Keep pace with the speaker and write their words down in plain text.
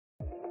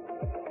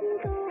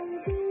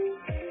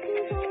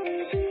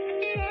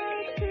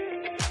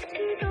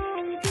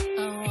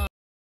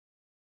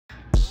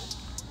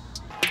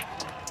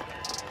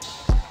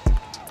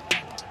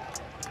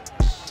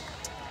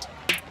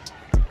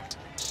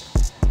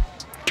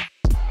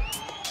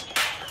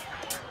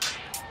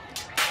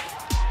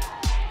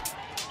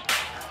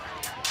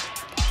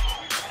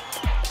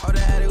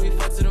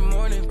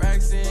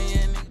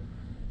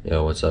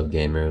Yo, what's up,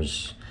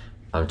 gamers?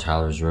 I'm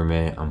Tyler's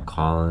roommate. I'm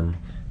Colin.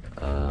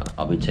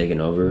 I'll be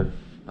taking over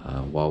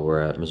while we're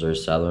at Missouri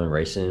Southern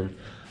racing.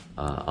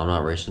 I'm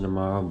not racing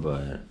tomorrow,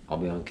 but I'll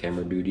be on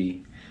camera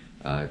duty.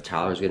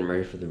 Tyler's getting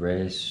ready for the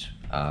race.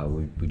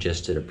 We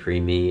just did a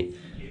pre-meet.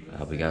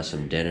 We got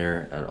some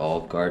dinner at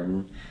Olive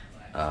Garden.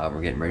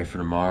 We're getting ready for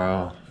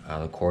tomorrow.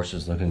 The course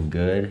is looking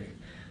good.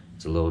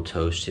 It's a little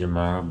toasty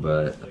tomorrow,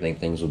 but I think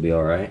things will be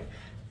all right.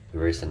 We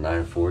raced at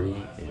 9:40.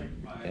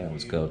 Yeah,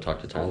 let's go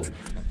talk to Tyler.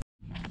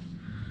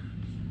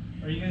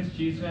 Are you guys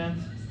Chiefs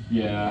fans?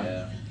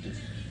 Yeah.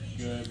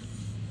 Good.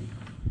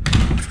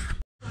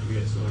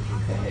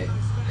 Hey.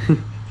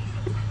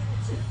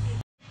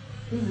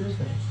 Who's this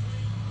man?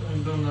 I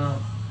don't know.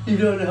 You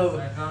don't know.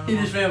 He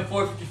just ran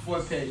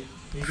 454 pace.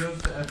 He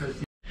goes to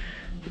FSU.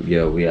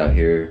 Yo, we out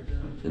here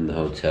in the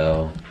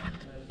hotel.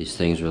 These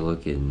things are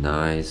looking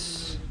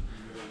nice.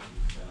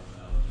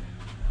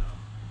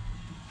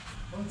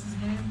 What's his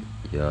name?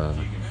 Yeah.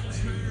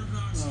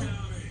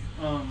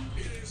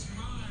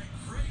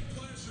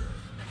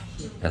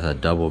 That's a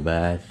double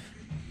bath.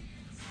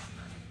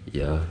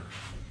 Yeah.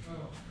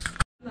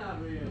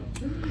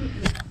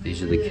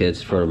 These are the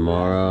kids for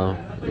tomorrow.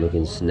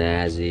 Looking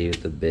snazzy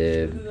with the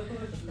bib.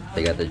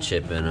 They got the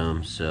chip in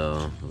them,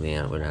 so we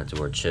don't have to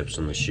wear chips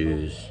on the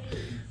shoes.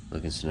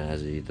 Looking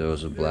snazzy.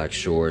 Those are black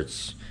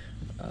shorts.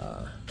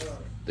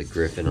 The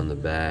Griffin on the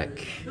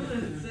back.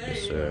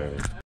 Yes, sir.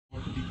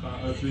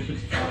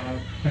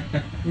 355.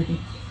 If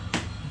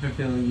you're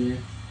feeling good.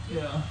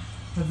 Yeah.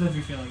 That's if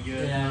you're feeling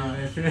good. Yeah,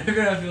 if you're not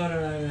feeling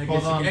alright,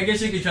 I guess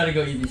you could try to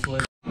go easy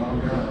split.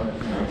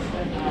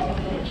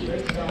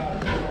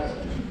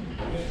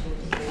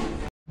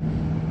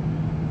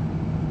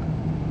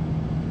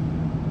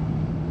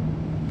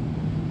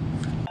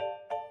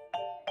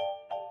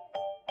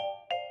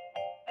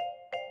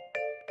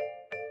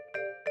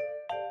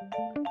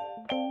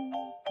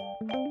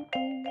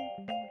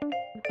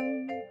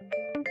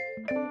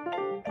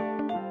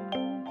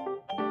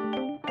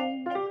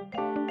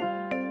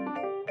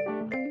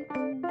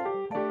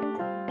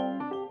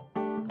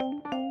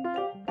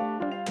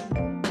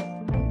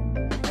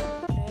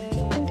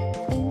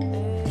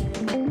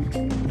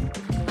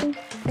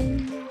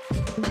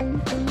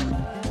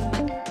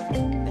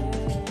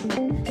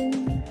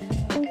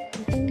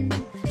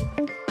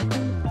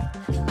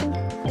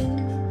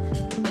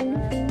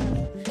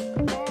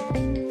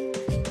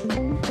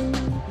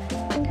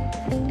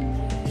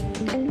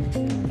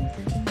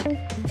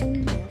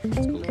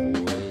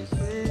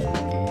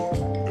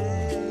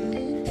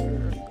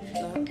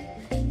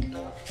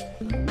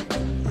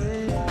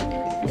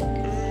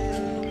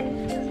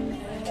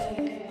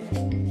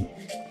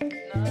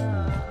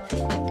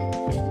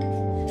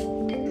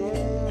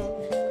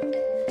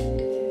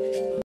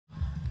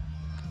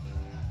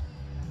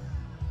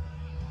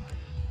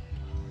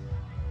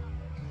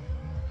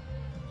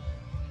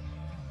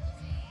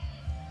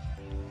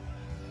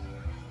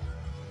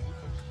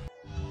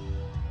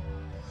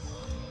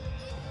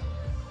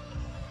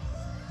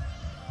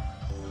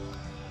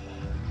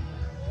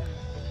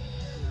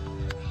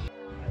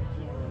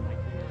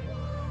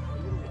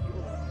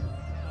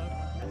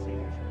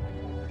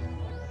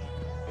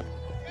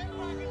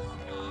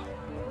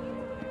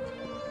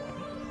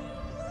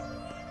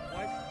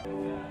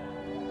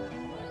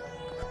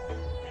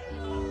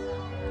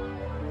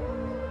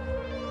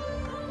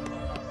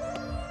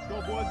 Go,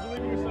 boys,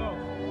 believe in yourself.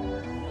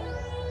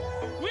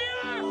 We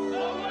are the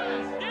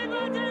West.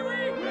 Devontae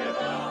Week,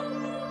 rip up.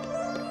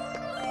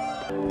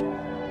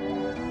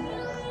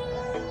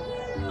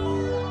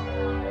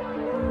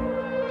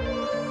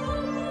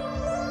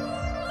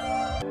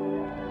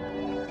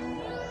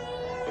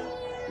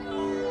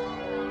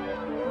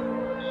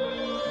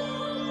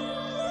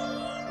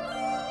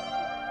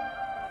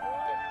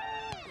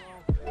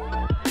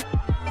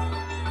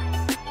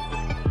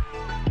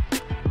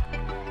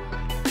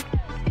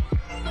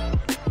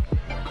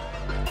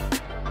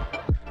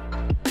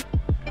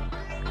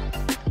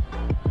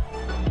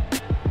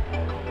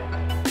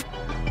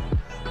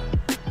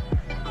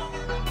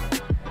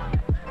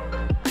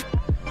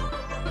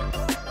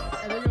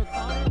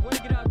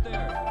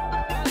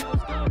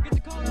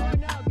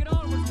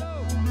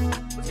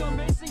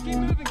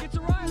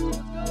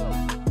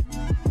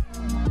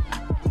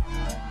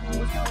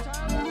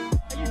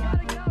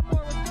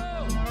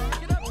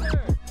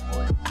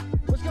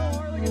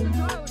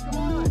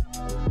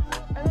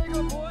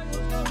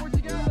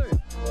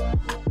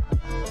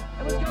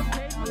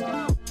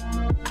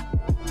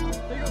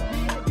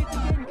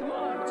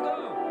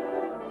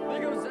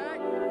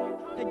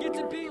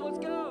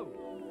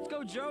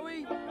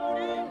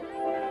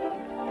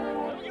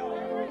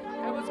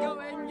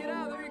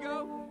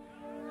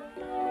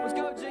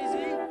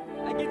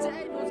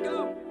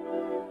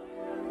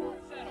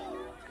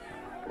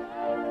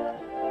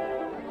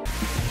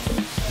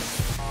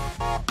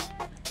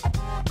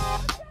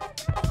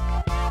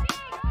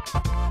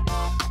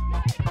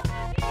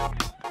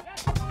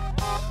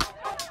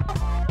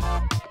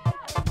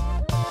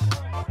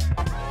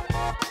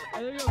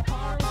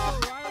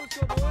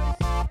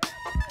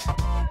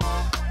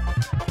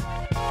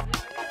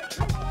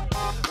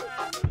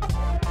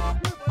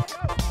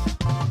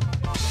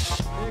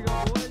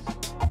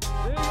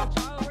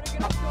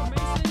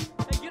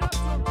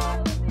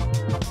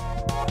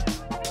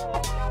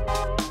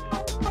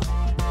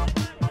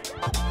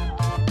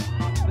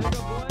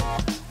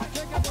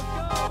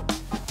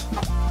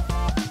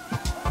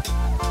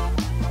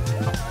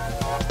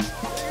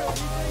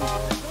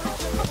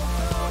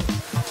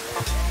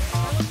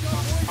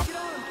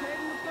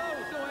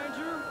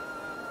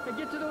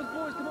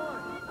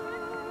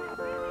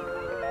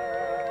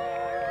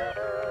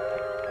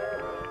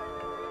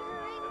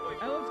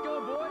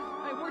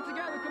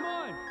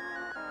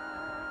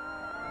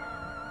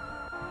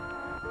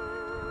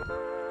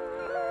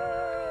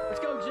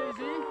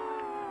 Jay-Z.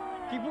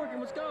 Keep working,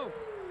 let's go.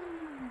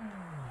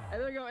 Hey,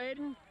 there you go,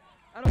 Aiden.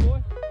 Atta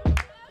boy.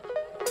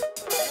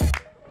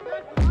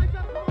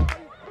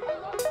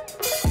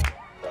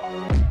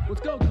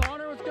 Let's go,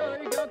 Connor. Let's go.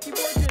 There you go. Keep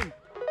working.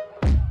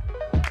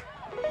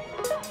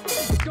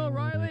 Let's go,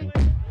 Riley.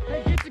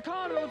 Hey, get to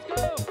Connor. Let's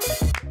go.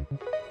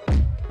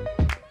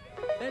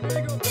 Hey,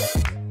 there you go,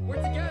 boys. We're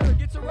together.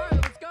 Get to Riley.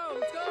 Let's go.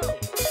 Let's go.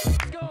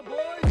 Let's go,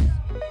 boys.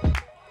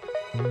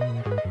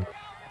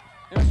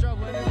 Nice job,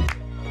 Lennon.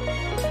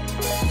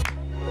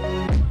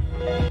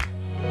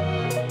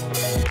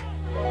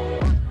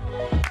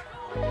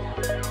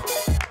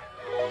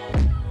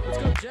 Let's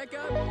go,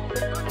 Jacob. Run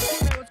the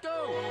teammate. Let's go.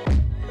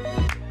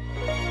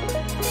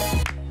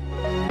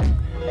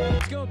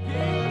 Let's go, Pete.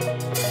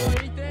 Let's go,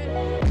 Ethan.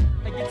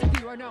 Hey, get to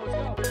Pete right now. Let's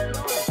go.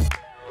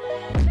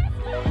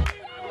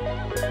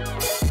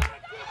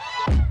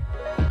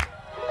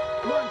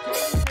 Come on. Come on,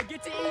 Kate. Hey,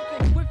 get to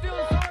Ethan. Quit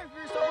feeling sorry for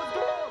yourself. Let's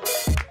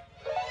go.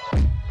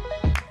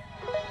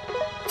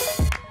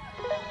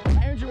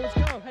 Andrew, let's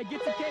go. Hey, get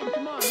to Kate.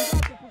 Come on. We got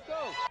this. Let's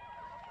go.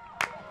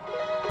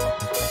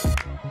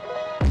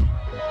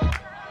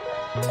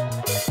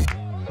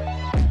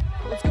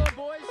 Let's go,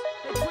 boys.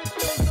 Hey, quit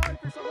feeling sorry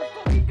for yourself. Let's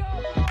fucking go.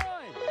 Come on.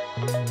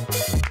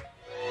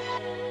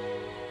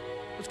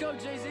 Let's go,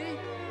 Jay-Z.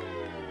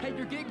 Hey,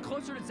 you're getting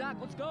closer to Zach.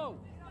 Let's go.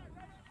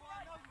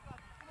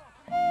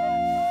 Hey,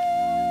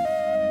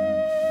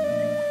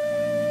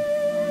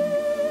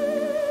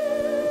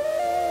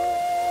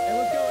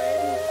 let's go,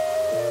 Aiden.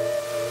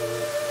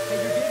 Hey,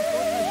 you're getting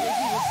closer to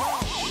Jay-Z. Let's go.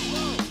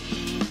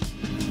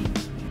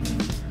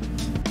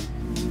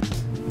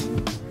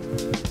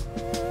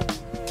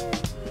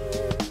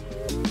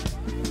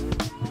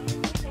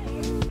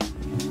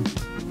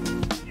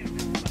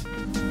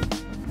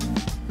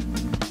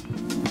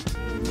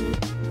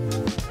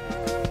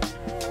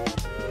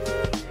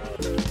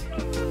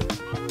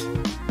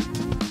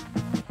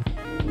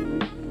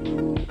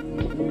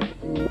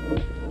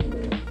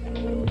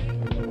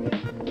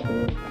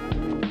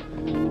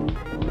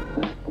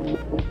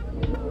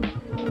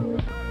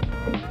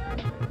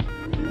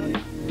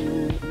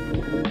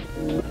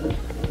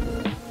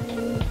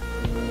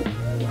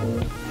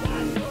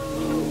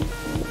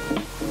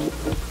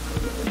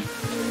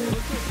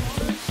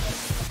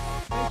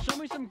 Hey, show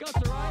me some guts,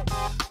 alright?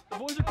 The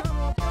boys are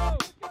coming, let's go!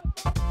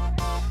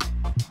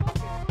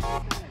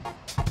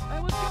 Hey,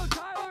 let's go,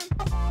 Tyler!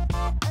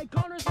 Hey,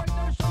 Connor's right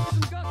there, show me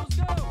some guts, let's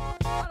go!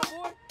 Atta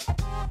boy!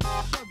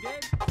 What's up,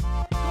 Gabe?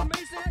 Go,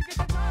 Mason, hey, get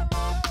to Tyler,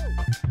 let's go!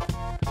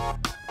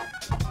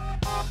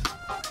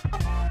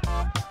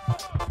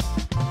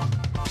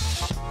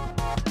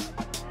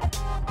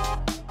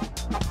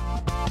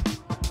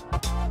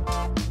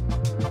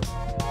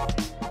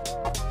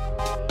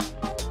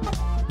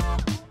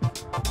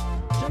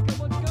 Jacob,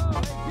 let's go!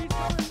 Hey, Pete's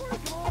coming for you,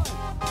 come on!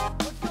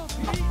 Let's go,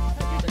 Pete!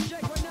 Hey, get the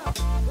check right now!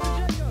 Where's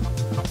Jacob?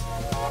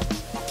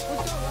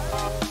 Let's go,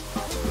 Riley!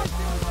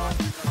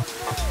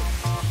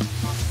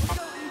 Let's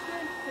go,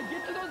 Ethan! Hey,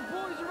 get to those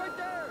boys, they're right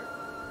there!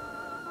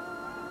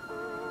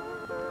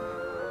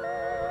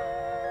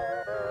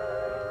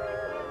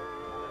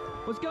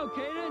 Let's go,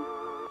 Caden!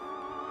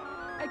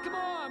 Hey, come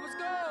on, let's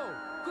go!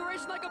 Quit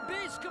racing like a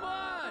bitch, come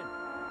on!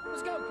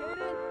 Let's go,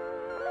 Caden!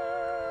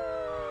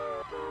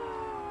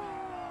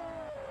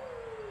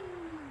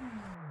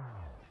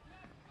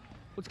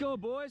 Let's go,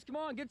 boys. Come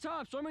on, get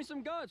tough. Show me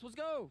some guts. Let's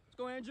go. Let's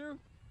go, Andrew.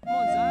 Come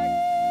on, Zach.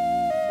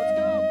 Let's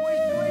go, boys.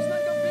 Quit racing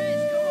like a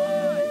bitch. Come on.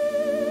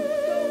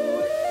 Let's go,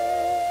 boys.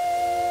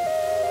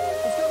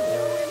 Let's go,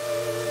 Joey.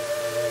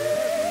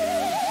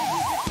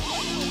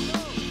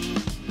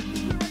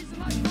 Quit racing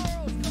like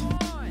girls. Come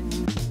on.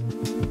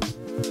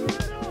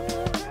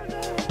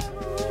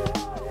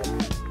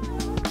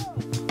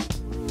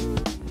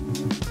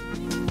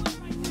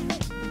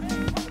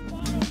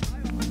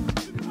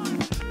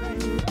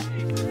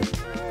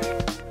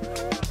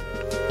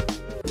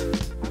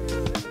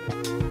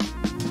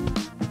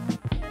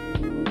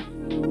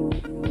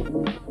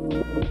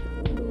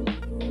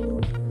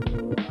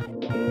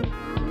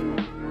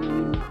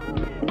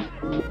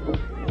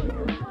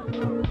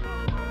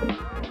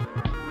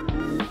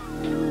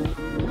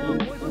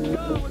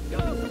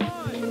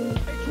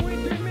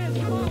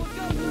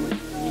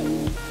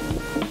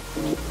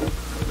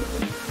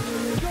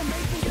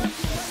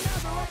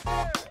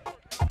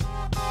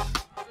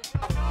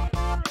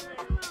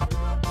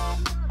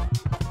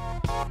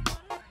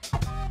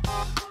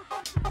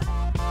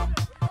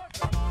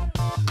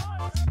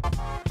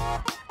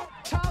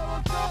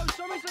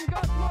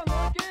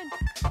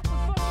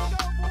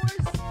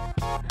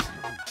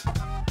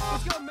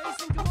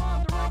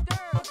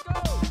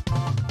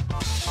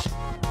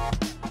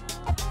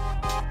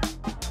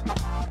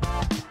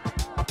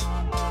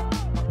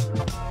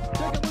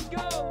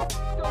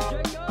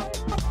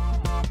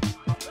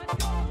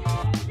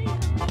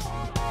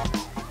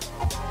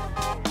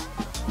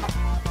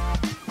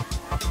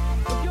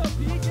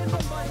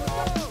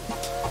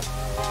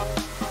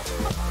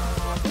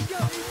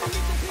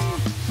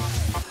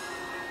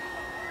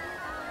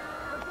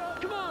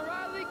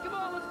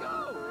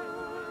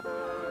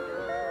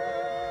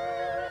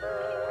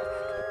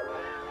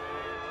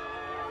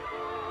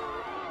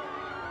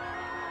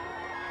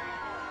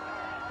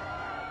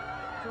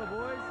 Let's go,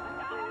 boys.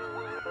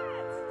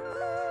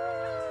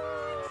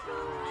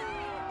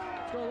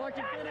 Let's go,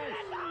 lucky finish.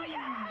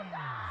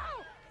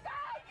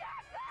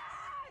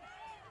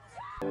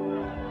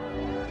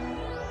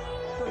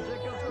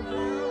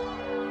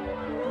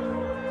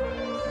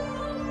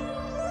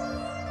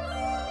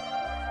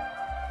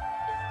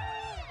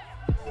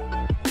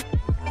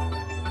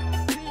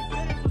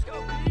 Let's go,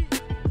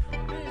 Jacob.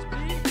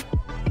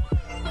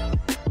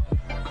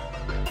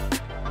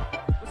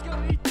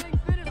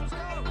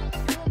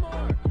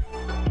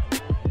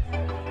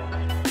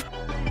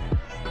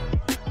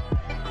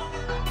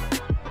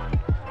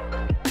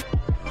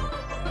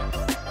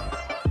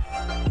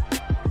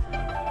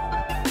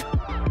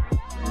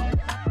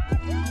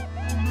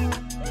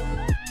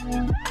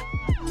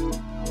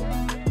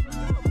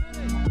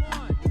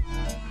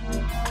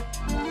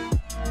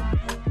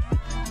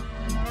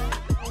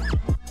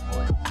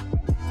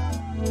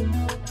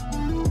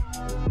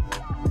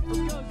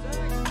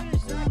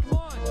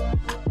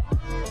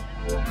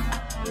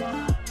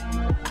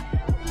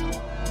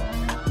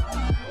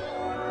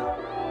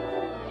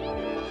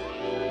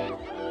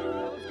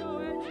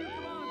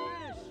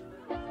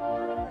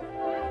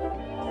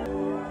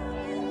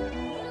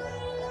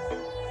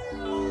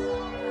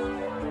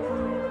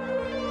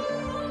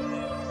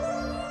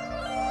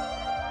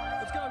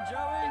 Let's go,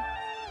 Jacob.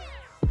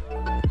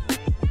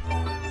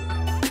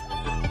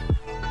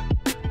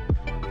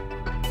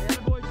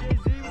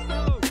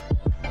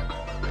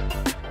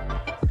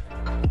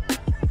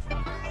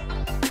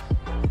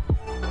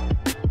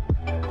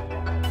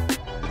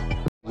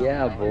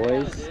 Yeah,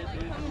 boys.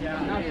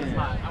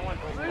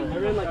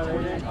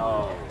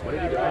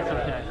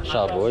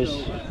 Shot,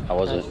 boys. How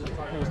was it?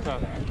 It was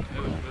tough.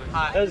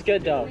 It was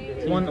good though.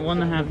 One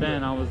and a half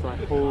in, I was like,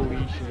 holy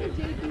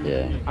shit.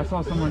 Yeah. I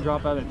saw someone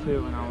drop out at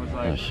 2 and I was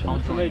like, Oh, shit.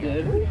 I'm so They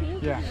did?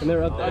 yeah. And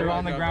they're up there? They were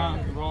on the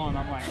ground rolling.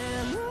 I'm like,